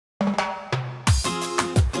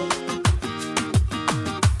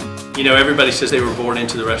You know, everybody says they were born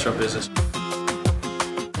into the restaurant business.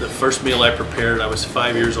 The first meal I prepared, I was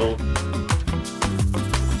 5 years old.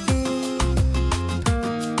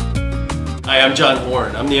 Hi, I'm John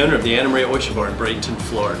Warren. I'm the owner of the Anna Maria Oyster Bar in Bradenton,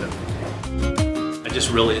 Florida. I just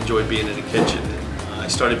really enjoyed being in the kitchen. I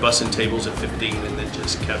started bussing tables at 15 and then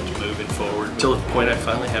just kept moving forward until the point I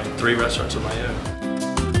finally have 3 restaurants of my own.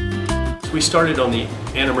 We started on the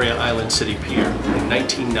Anna Maria Island City Pier in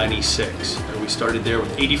 1996. And we started there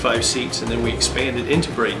with 85 seats and then we expanded into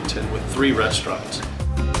Bradenton with 3 restaurants.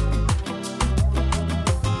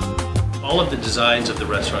 All of the designs of the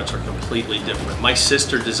restaurants are completely different. My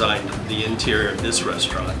sister designed the interior of this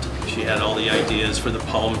restaurant. She had all the ideas for the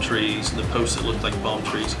palm trees and the posts that looked like palm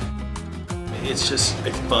trees. It's just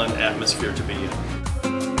a fun atmosphere to be in.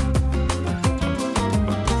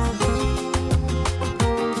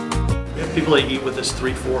 We have people that eat with us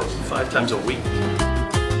 3, 4, 5 times a week.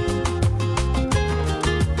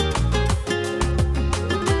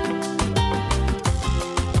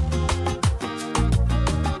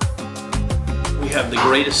 We have the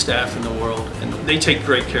greatest staff in the world, and they take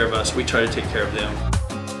great care of us. We try to take care of them.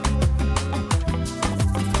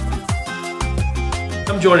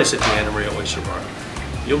 Come join us at the Anna Maria Oyster Bar.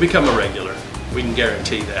 You'll become a regular. We can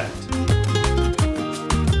guarantee that.